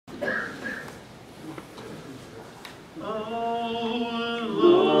Oh,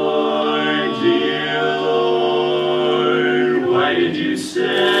 Lord, dear Lord, why did you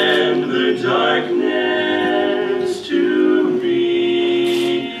send the darkness to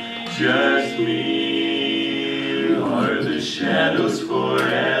me, just me? Are the shadows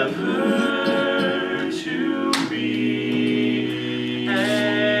forever to be?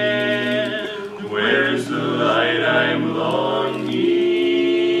 And where's the light I'm longing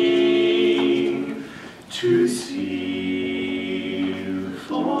to see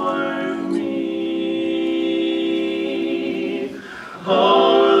for me?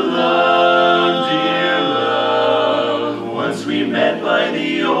 Oh, love, dear love, once we met by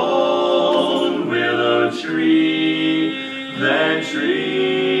the old willow tree, that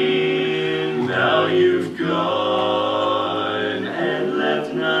tree, now you've gone and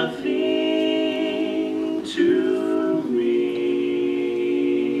left nothing to me.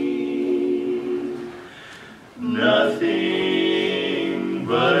 Nothing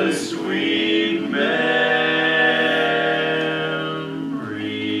but a sweet memory,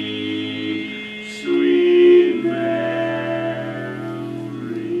 sweet memory.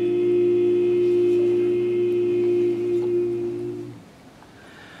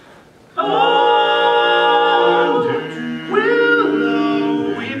 Oh,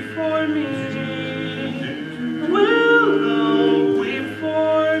 Willow, weep for me. Willow, weep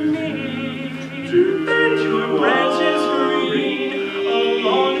for me. Bend your branches green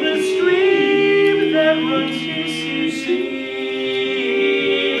along the stream that runs to sea.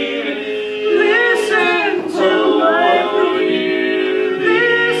 Listen to my plea.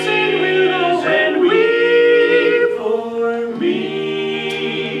 Listen, Willow, and weep for me.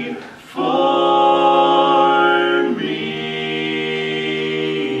 For me.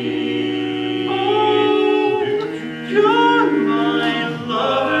 Oh, you're my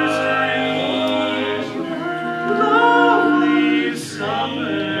lover's dream, lovely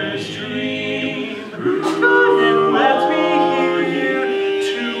summer's dream. Come and let me hear you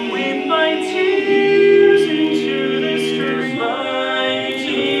to weep my tears into the stream. My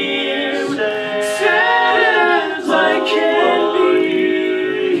tears, sad as I can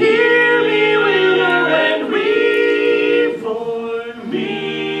be. Hear me, Willow, and weep for me,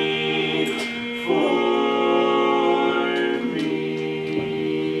 for me.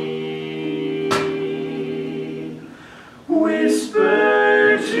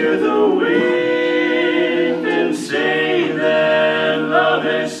 Whisper to the wind and say that love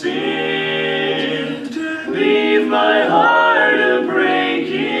has sinned. Leave my heart a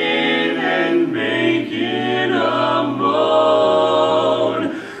breaking and making a moan.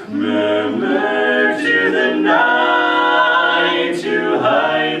 Murmur to the night to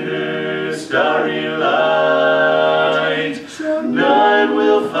hide her starry light. None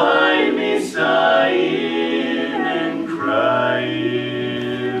will find me sighing and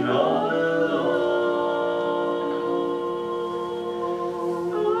crying all alone.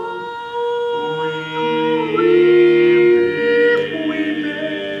 Weep,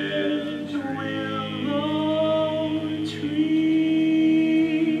 weeping willow tree.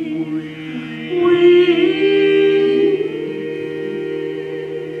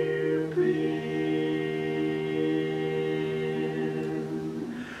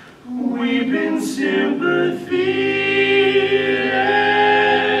 Weep in sympathy.